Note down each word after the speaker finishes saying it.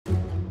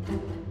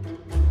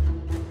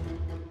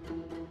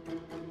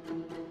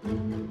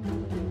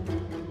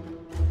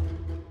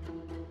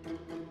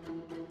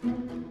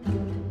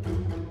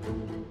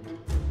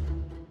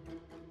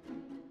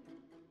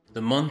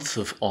The month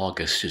of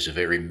August is a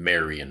very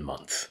Marian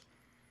month.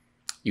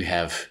 You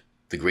have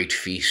the great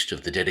feast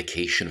of the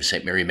dedication of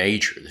St. Mary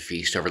Major, the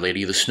feast of Our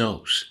Lady of the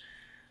Snows.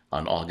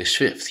 On August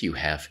 5th, you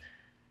have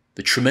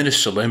the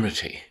tremendous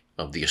solemnity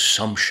of the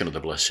Assumption of the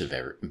Blessed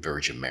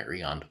Virgin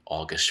Mary on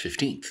August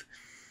 15th.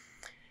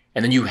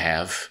 And then you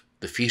have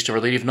the feast of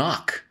Our Lady of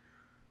Knock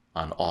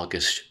on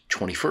August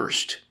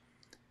 21st.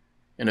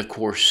 And of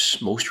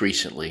course, most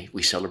recently,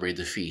 we celebrate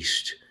the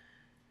feast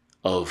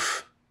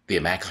of the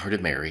Immaculate Heart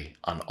of Mary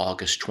on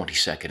August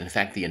 22nd. In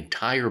fact, the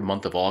entire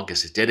month of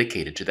August is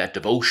dedicated to that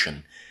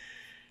devotion,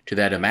 to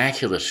that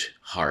Immaculate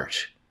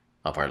Heart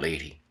of Our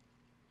Lady.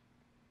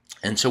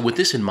 And so with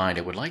this in mind,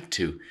 I would like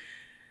to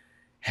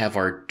have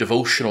our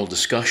devotional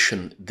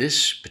discussion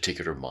this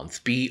particular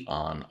month be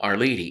on Our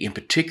Lady, in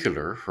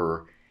particular,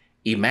 her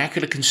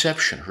Immaculate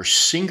Conception, her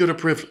singular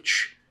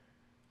privilege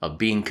of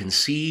being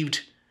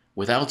conceived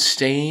without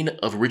stain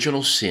of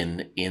original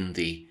sin in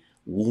the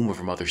womb of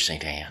her mother,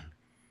 St. Anne.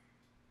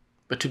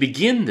 But to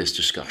begin this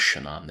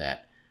discussion on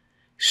that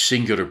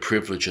singular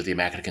privilege of the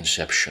Immaculate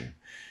Conception,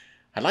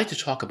 I'd like to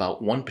talk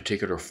about one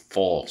particular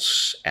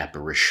false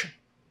apparition.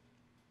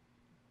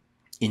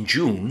 In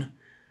June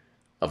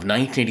of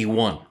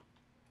 1981,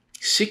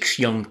 6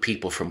 young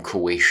people from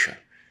Croatia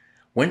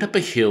went up a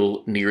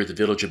hill near the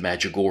village of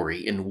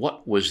Medjugorje in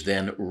what was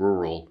then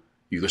rural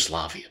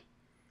Yugoslavia.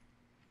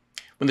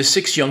 When the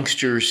 6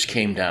 youngsters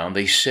came down,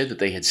 they said that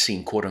they had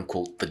seen,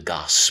 quote-unquote, the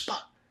Gospa,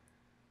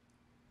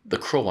 the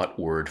Croat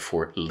word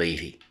for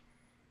lady.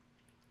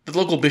 The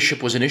local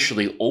bishop was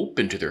initially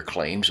open to their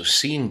claims of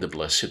seeing the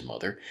Blessed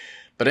Mother,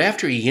 but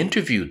after he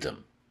interviewed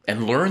them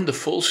and learned the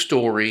full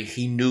story,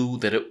 he knew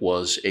that it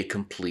was a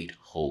complete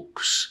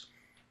hoax.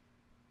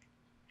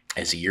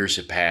 As the years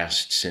have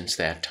passed since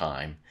that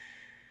time,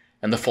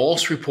 and the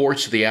false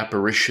reports of the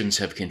apparitions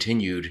have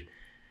continued,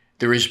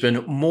 there has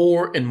been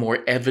more and more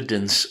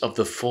evidence of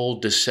the full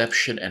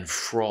deception and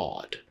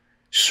fraud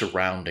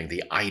surrounding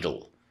the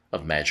idol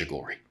of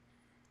Medjugorje.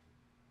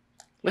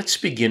 Let's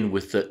begin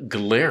with the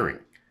glaring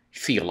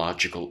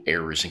theological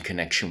errors in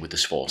connection with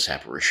this false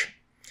apparition.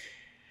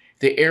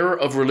 The error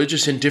of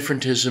religious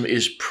indifferentism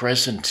is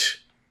present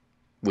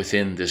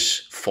within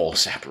this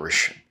false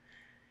apparition.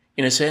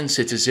 In a sense,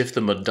 it's as if the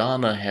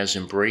Madonna has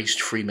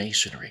embraced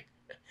Freemasonry.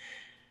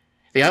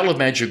 The idol of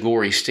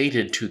Medjugorje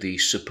stated to the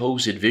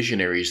supposed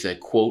visionaries that,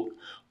 quote,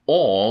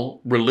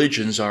 all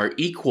religions are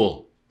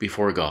equal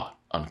before God,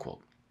 unquote.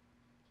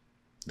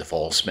 The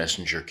false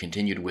messenger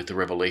continued with the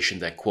revelation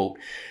that, quote,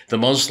 the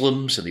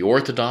Muslims and the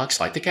Orthodox,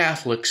 like the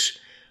Catholics,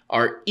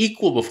 are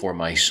equal before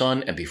my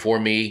son and before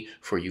me,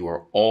 for you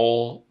are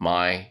all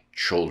my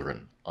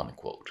children,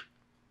 unquote.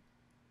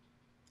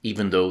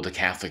 Even though the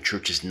Catholic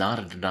Church is not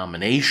a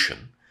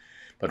denomination,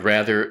 but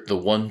rather the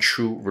one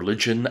true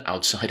religion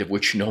outside of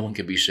which no one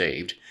can be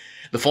saved,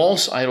 the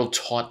false idol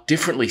taught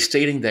differently,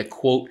 stating that,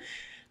 quote,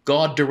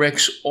 God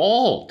directs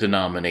all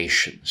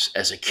denominations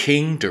as a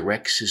king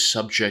directs his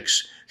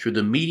subjects through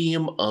the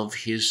medium of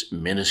his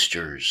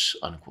ministers,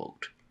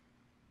 unquote.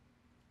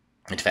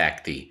 In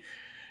fact, the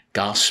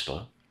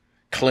Gospa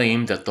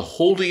claimed that the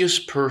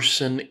holiest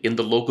person in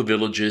the local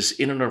villages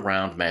in and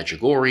around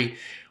Medjugorje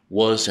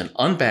was an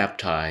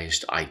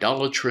unbaptized,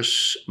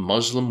 idolatrous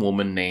Muslim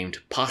woman named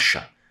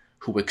Pasha,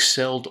 who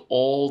excelled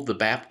all the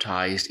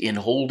baptized in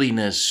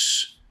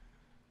holiness.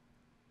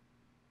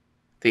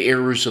 The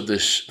errors of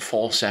this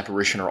false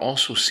apparition are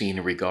also seen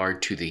in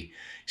regard to the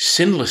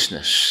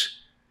sinlessness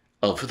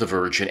of the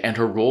Virgin and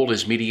her role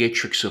as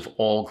mediatrix of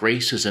all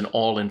graces and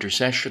all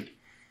intercession.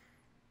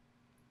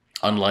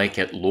 Unlike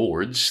at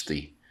Lourdes,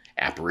 the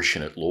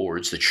apparition at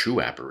Lourdes, the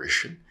true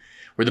apparition,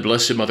 where the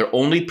Blessed Mother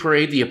only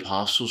prayed the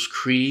Apostles'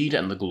 Creed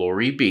and the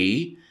Glory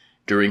Be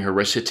during her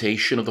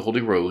recitation of the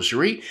Holy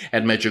Rosary,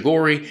 at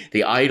Medjugorje,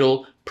 the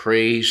idol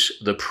prays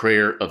the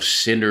prayer of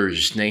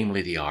sinners,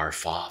 namely the Our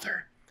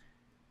Father,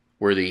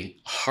 where the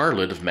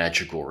harlot of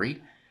Medjugorje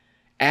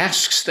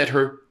asks that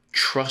her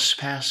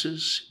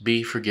trespasses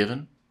be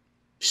forgiven.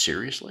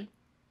 Seriously?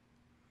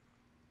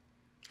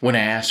 When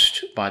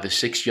asked by the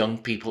 6 young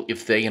people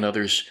if they and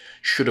others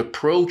should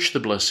approach the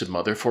Blessed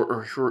Mother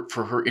for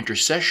her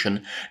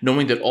intercession,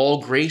 knowing that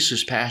all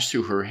graces pass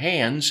through her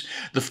hands,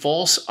 the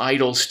false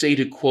idol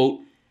stated,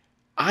 quote,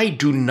 I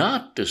do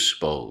not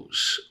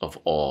dispose of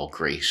all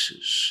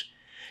graces.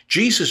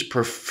 Jesus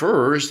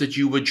prefers that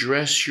you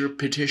address your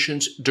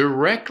petitions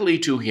directly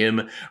to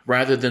him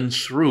rather than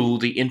through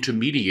the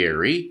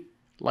intermediary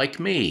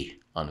like me,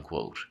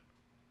 unquote.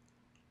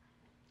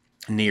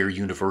 Near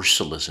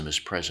universalism is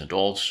present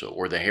also,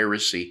 or the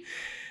heresy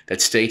that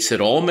states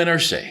that all men are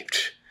saved,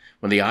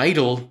 when the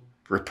idol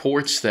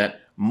reports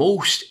that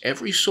most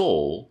every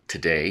soul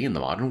today in the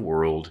modern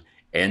world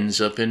ends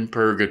up in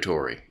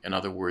purgatory, in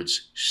other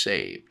words,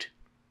 saved.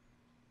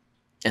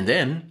 And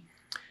then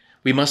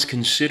we must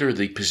consider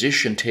the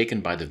position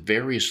taken by the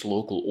various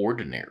local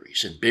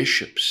ordinaries and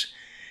bishops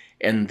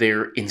and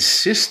their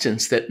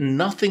insistence that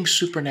nothing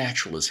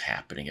supernatural is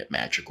happening at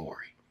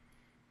Medjugorje.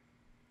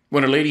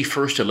 When Our Lady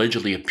first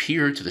allegedly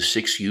appeared to the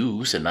 6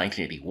 youths in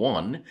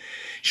 1981,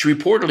 she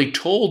reportedly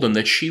told them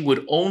that she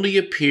would only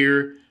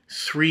appear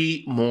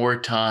 3 more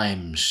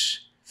times.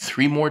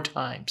 3 more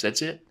times,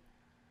 that's it.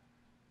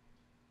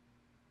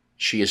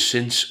 She has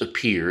since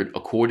appeared,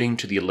 according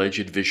to the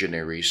alleged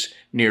visionaries,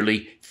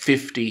 nearly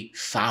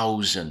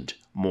 50,000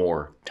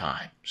 more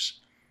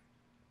times.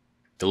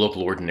 The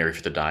local ordinary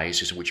for the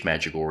diocese in which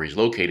Medjugorje is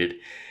located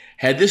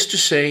had this to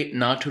say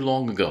not too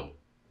long ago.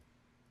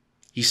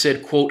 He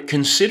said, quote,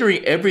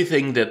 "Considering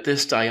everything that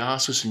this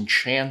diocesan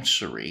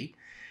chancery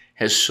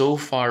has so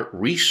far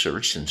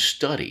researched and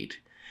studied,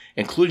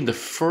 including the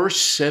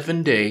first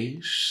 7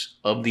 days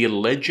of the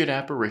alleged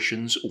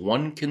apparitions,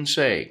 one can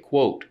say,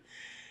 quote,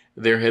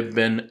 there have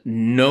been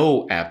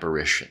no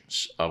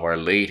apparitions of Our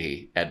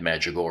Lady at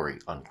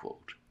Medjugorje,"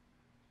 unquote.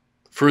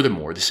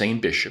 Furthermore, the same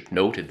bishop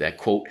noted that,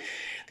 quote,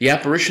 "the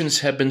apparitions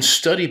have been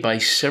studied by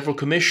several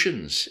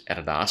commissions at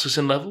a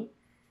diocesan level,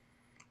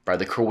 by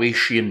the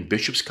Croatian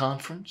Bishops'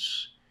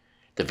 Conference.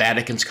 The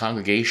Vatican's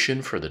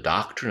Congregation for the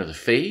Doctrine of the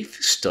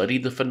Faith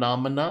studied the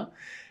phenomena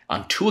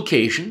on 2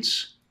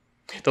 occasions.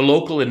 The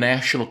local and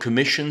national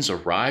commissions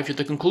arrived at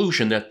the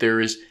conclusion that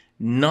there is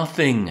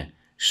nothing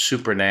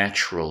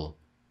supernatural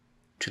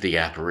to the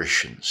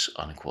apparitions,"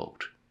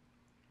 unquote.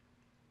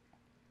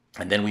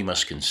 And then we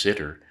must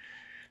consider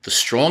the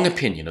strong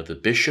opinion of the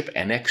bishop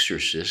and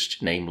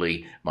exorcist,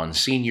 namely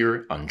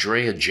Monsignor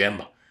Andrea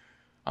Gemma,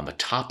 on the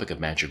topic of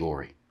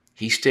Medjugorje.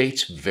 He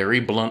states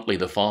very bluntly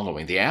the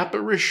following: "The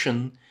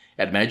apparition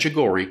at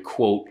Medjugorje,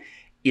 quote,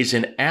 is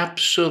an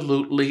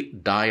absolutely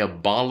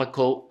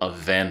diabolical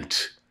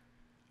event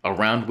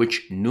around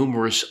which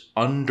numerous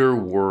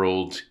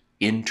underworld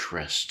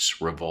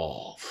interests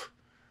revolve."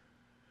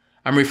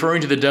 "I'm referring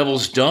to the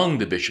devil's dung,"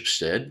 the bishop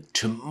said,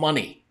 "to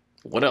money.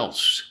 What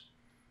else?"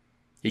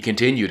 He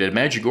continued, "At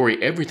Medjugorje,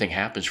 everything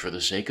happens for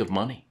the sake of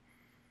money.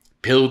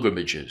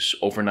 Pilgrimages,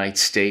 overnight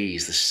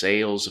stays, the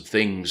sales of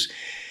things.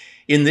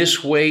 In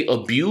this way,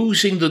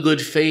 abusing the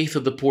good faith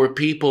of the poor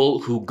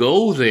people who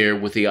go there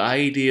with the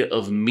idea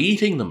of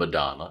meeting the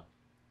Madonna,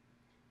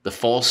 the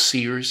false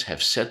seers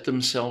have set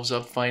themselves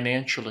up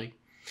financially.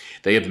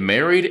 They have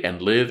married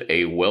and live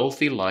a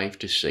wealthy life,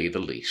 to say the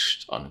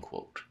least,"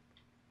 unquote.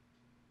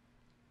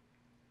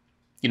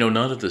 You know,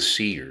 none of the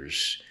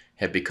seers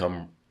have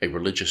become a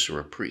religious or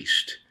a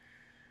priest.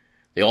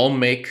 They all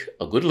make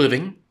a good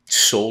living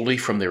solely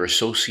from their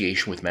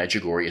association with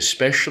Medjugorje,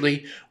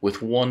 especially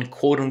with one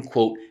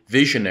quote-unquote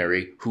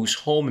visionary whose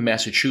home in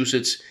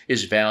Massachusetts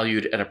is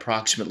valued at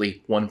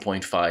approximately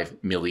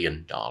 $1.5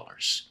 million.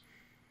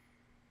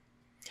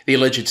 The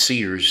alleged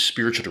seer's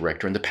spiritual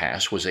director in the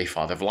past was a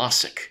Father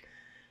Vlasic,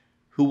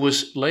 who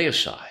was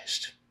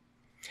laicized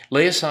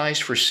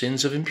for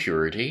sins of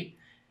impurity,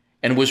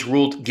 and was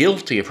ruled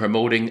guilty of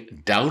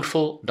promoting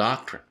doubtful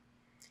doctrine,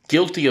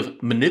 guilty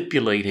of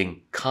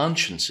manipulating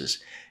consciences,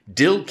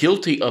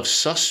 guilty of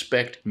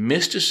suspect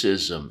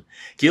mysticism,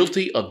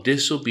 guilty of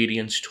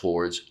disobedience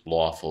towards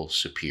lawful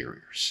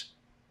superiors.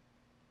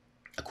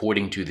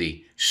 According to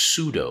the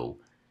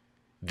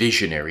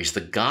pseudo-visionaries, the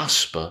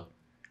gospel,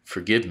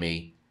 forgive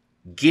me,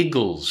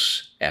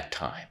 giggles at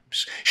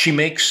times. She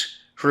makes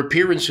her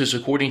appearances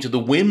according to the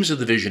whims of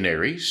the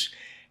visionaries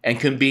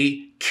and can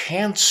be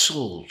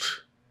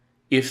canceled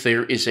if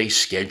there is a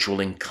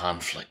scheduling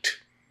conflict.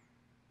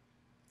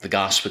 The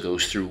gospel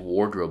goes through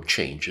wardrobe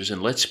changes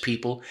and lets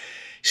people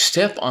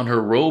step on her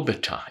robe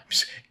at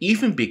times,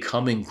 even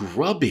becoming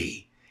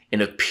grubby in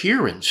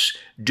appearance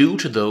due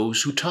to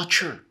those who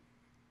touch her.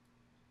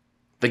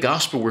 The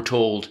gospel, we're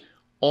told,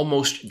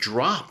 almost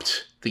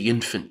dropped the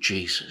infant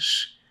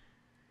Jesus.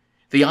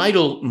 The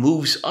idol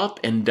moves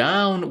up and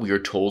down, we are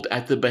told,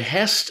 at the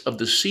behest of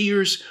the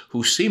seers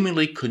who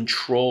seemingly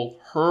control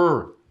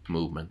her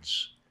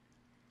movements.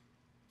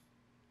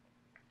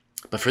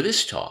 But for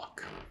this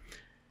talk,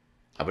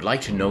 I would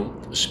like to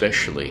note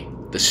especially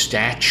the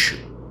statue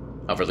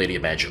of Our Lady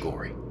of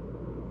Medjugorje.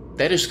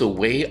 That is, the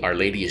way Our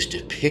Lady is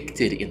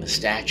depicted in the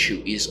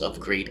statue is of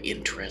great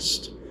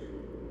interest.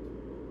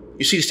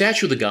 You see, the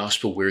statue of the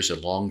gospel wears a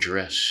long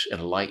dress and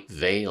a light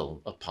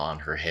veil upon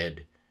her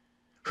head.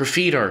 Her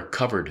feet are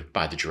covered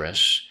by the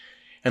dress,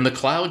 and the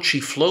cloud she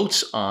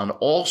floats on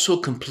also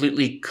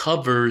completely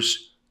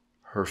covers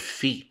her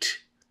feet.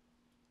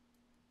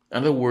 In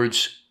other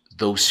words,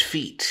 those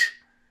feet,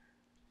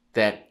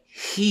 that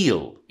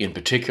heel in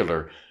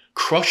particular,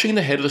 crushing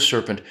the head of the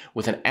serpent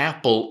with an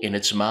apple in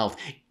its mouth,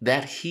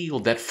 that heel,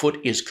 that foot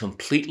is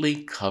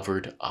completely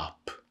covered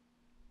up.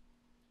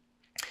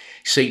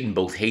 Satan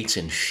both hates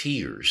and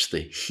fears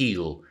the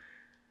heel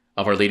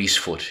of Our Lady's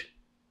foot,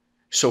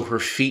 so her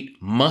feet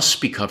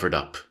must be covered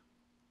up.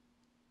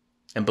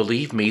 And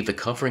believe me, the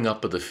covering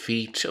up of the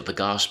feet of the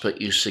gospel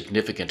is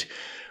significant,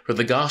 for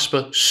the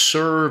gospel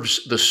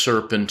serves the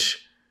serpent,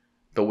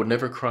 but would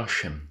never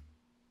crush him.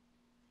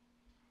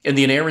 In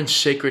the inerrant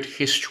sacred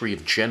history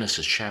of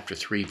Genesis chapter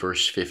 3,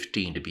 verse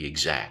 15 to be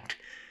exact,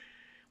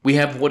 we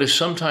have what is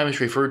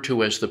sometimes referred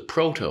to as the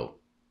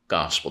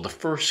proto-gospel, the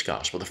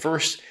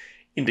first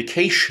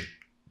indication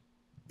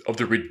of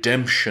the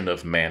redemption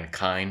of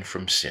mankind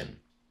from sin.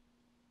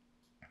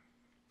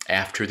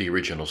 After the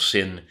original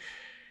sin,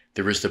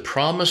 there is the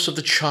promise of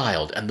the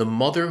child and the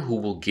mother who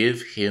will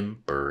give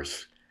him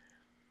birth.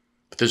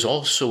 But there's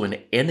also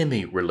an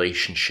enemy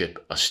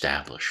relationship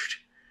established.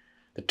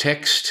 The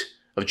text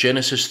of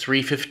Genesis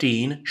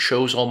 3:15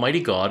 shows Almighty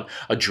God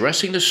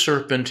addressing the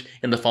serpent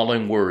in the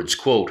following words,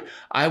 quote,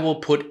 "I will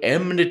put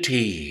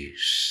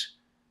enmities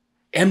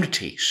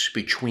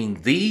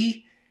between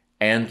thee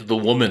and the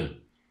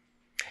woman,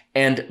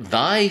 and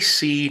thy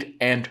seed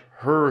and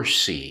her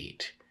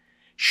seed.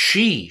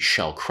 She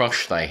shall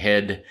crush thy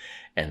head,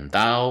 and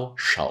thou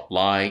shalt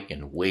lie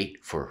in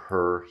wait for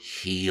her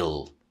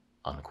heel,"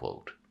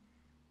 unquote.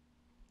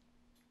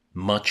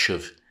 Much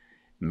of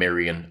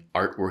Marian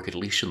artwork, at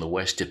least in the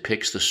West,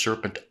 depicts the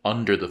serpent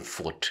under the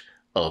foot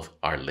of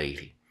Our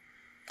Lady.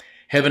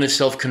 Heaven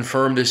itself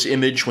confirmed this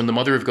image when the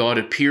Mother of God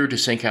appeared to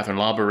St. Catherine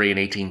Labouré in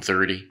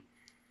 1830.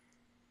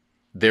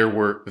 There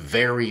were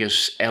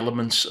various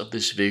elements of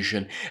this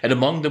vision, and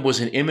among them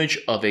was an image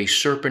of a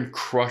serpent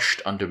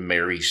crushed under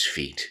Mary's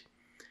feet.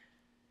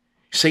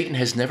 Satan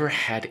has never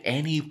had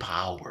any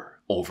power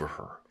over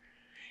her,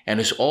 and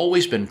has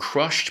always been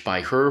crushed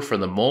by her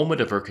from the moment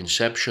of her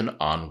conception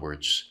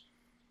onwards.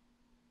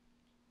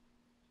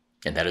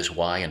 And that is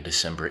why on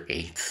December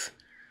 8th,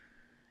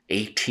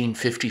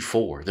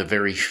 1854, the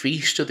very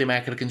feast of the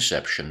Immaculate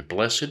Conception,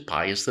 Blessed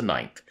Pius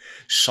IX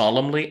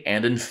solemnly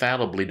and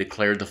infallibly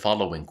declared the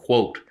following,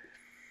 quote,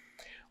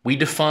 "We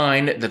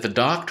define that the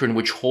doctrine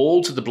which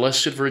holds the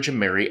Blessed Virgin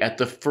Mary at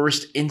the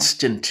first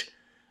instant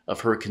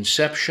of her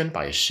conception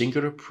by a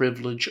singular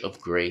privilege of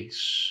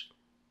grace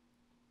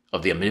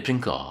of the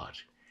omnipotent God,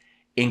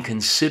 in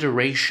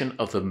consideration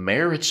of the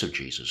merits of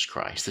Jesus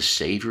Christ, the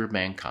Savior of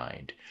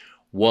mankind,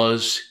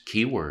 was,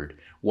 keyword,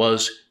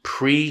 was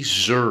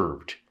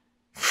preserved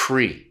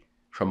free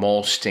from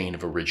all stain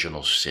of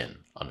original sin,"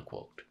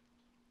 unquote.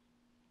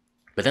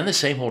 But then the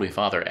same Holy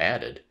Father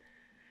added,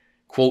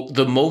 quote,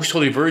 "The Most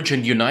Holy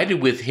Virgin, united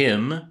with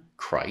him,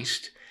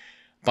 Christ,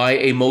 by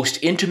a most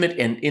intimate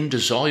and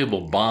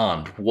indissoluble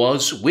bond,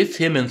 was with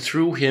him and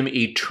through him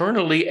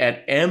eternally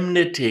at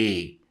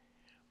enmity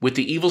with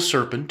the evil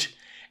serpent,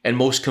 and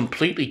most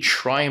completely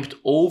triumphed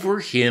over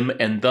him,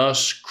 and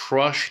thus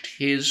crushed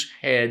his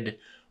head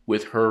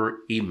with her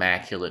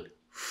immaculate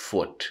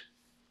foot,"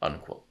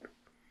 unquote.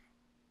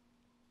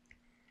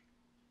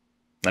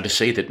 Now, to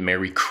say that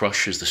Mary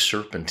crushes the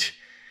serpent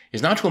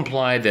is not to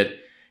imply that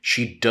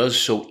she does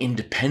so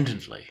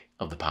independently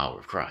of the power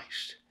of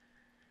Christ.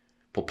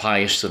 Pope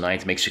Pius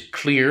IX makes it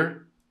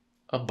clear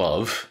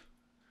above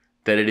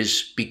that it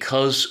is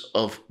because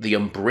of the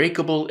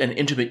unbreakable and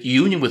intimate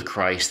union with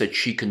Christ that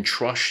she can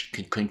crush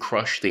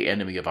the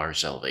enemy of our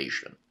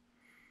salvation.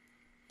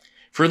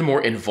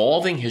 Furthermore,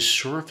 involving his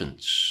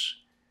servants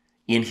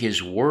in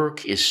his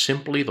work is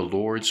simply the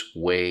Lord's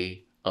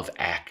way of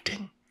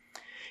acting.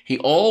 He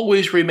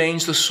always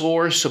remains the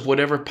source of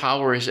whatever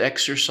power is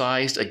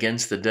exercised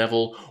against the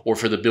devil or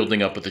for the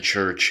building up of the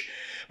church.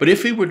 But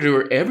if he were to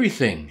do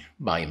everything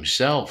by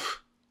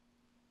himself,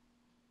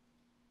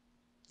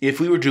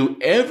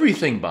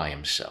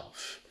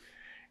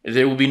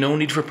 there would be no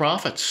need for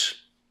prophets,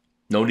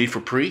 no need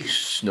for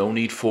priests, no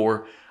need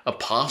for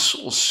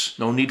apostles,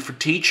 no need for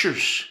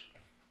teachers,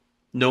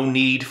 no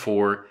need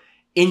for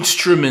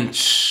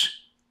instruments.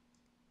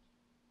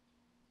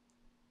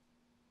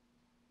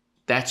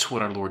 That's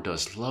what our Lord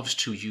does, loves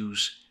to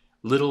use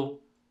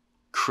little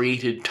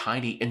created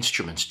tiny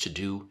instruments to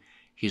do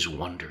his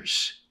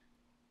wonders.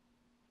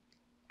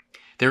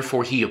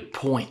 Therefore, he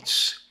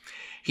appoints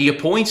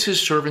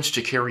his servants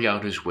to carry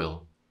out his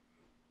will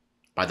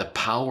by the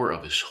power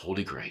of his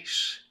holy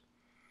grace.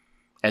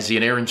 As the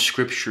inerrant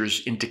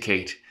scriptures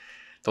indicate,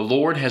 the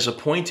Lord has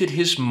appointed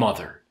his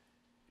mother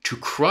to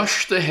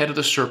crush the head of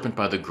the serpent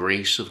by the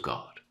grace of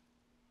God.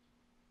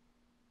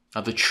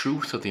 Now, the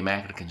truth of the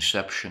Immaculate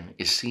Conception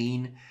is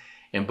seen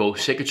in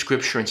both sacred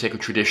scripture and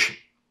sacred tradition.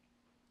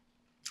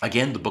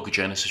 Again, the book of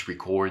Genesis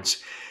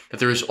records that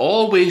there has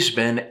always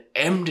been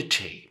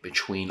enmity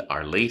between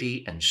Our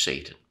Lady and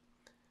Satan.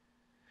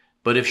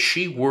 But if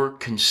she were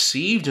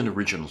conceived in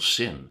original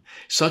sin,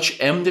 such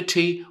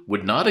enmity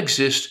would not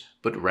exist,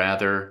 but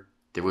rather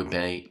there would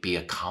be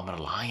a common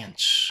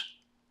alliance.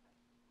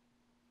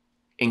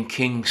 In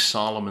King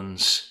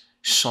Solomon's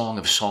Song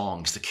of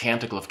Songs, the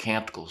Canticle of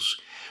Canticles,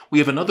 we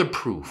have another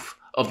proof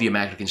of the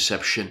Immaculate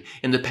Conception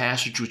in the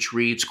passage which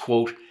reads,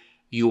 quote,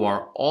 "You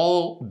are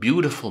all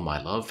beautiful,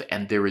 my love,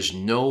 and there is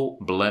no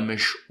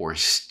blemish or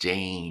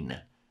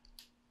stain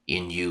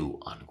in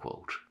you,"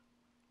 unquote.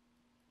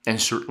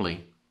 And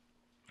certainly,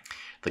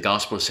 the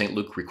Gospel of St.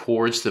 Luke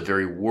records the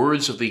very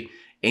words of the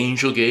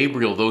angel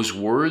Gabriel, those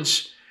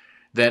words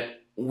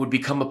that would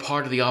become a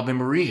part of the Ave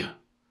Maria.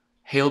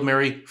 Hail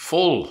Mary,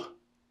 full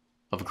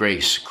of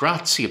grace,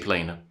 gratia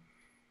plena.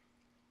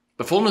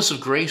 The fullness of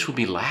grace would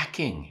be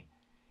lacking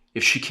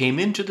if she came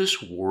into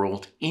this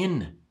world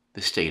in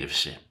the state of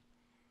sin.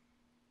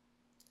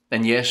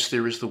 And yes,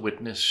 there is the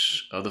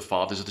witness of the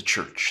fathers of the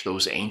church,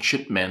 those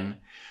ancient men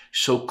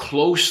so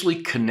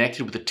closely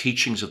connected with the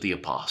teachings of the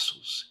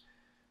apostles.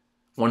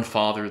 One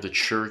father of the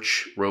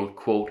church wrote,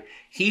 quote,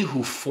 "He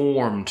who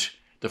formed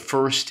the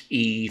first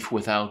Eve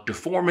without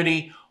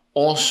deformity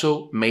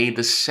also made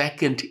the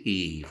second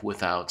Eve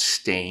without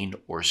stain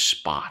or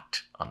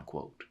spot,"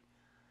 unquote.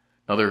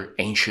 Another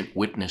ancient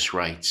witness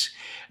writes,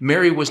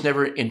 "Mary was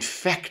never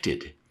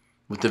infected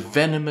with the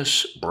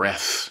venomous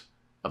breath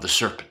of the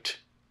serpent."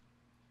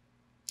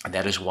 And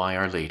that is why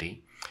Our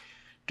Lady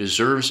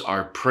deserves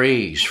our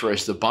praise, for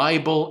as the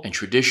Bible and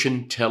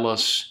tradition tell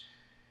us,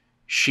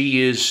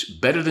 she is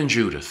better than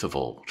Judith of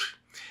old.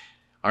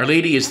 Our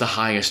Lady is the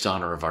highest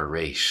honor of our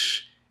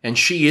race, and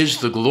she is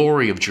the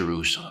glory of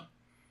Jerusalem.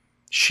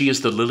 She is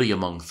the lily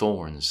among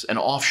thorns, an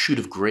offshoot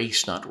of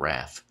grace, not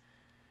wrath.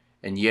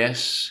 And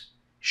yes,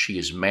 she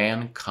is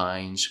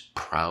mankind's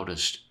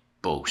proudest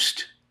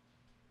boast.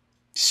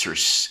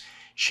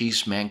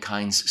 She's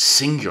mankind's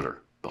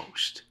singular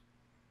boast.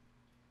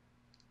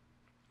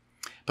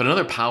 But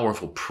another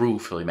powerful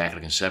proof of the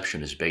Immaculate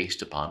Conception is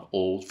based upon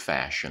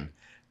old-fashioned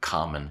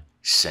common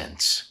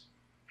sense.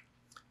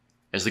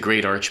 As the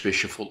great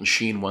Archbishop Fulton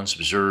Sheen once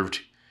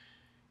observed,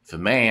 if a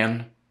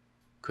man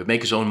could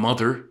make his own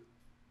mother,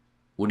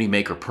 wouldn't he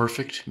make her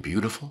perfect and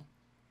beautiful?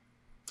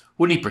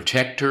 Wouldn't he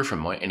protect her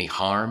from any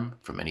harm,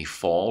 from any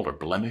fault or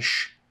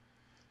blemish?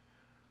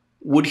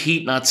 Would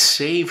he not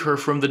save her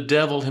from the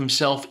devil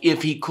himself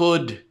if he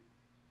could?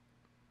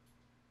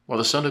 Well,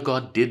 the Son of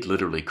God did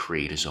literally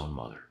create his own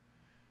mother,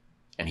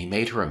 and he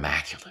made her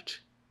immaculate.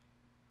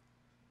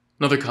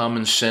 Another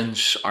common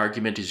sense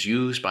argument is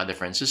used by the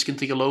Franciscan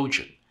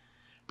theologian,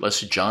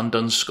 Blessed John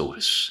Duns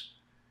Scotus,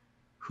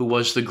 who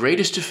was the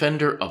greatest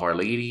defender of Our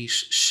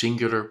Lady's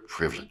singular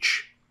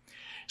privilege.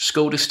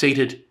 Scotus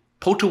stated,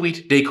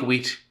 "Potuit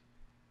decuit,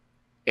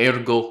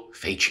 ergo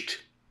fecit."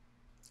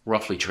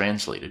 Roughly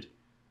translated,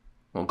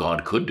 well,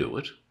 God could do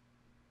it.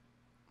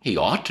 He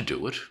ought to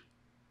do it.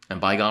 And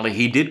by golly,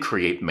 he did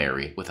create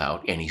Mary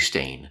without any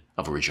stain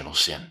of original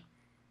sin.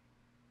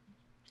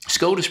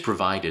 Scotus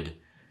provided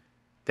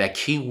that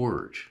key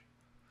word,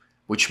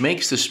 which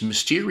makes this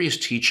mysterious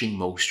teaching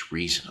most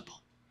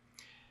reasonable.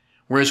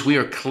 Whereas we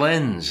are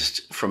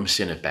cleansed from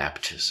sin at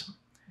baptism,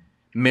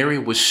 Mary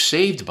was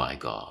saved by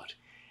God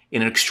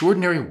in an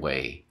extraordinary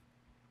way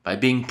by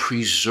being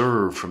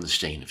preserved from the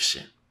stain of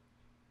sin.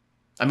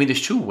 I mean,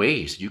 there's two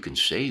ways that you can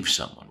save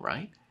someone,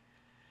 right?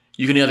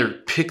 You can either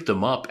pick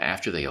them up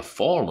after they have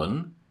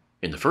fallen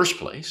in the first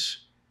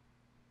place,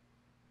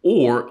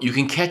 or you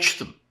can catch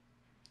them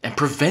and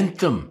prevent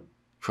them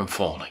from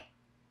falling.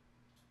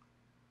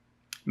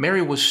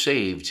 Mary was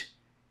saved,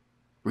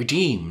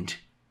 redeemed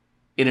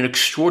in an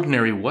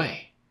extraordinary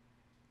way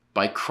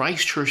by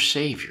Christ her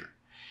Savior,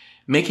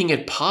 making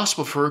it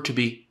possible for her to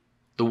be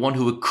the one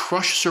who would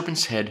crush the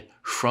serpent's head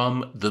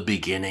from the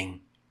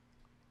beginning.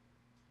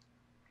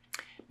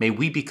 May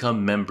we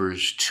become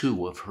members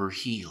too of her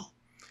heel,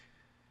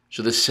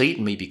 so that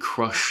Satan may be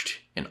crushed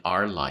in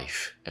our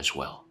life as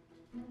well.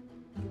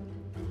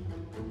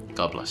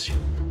 God bless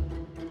you.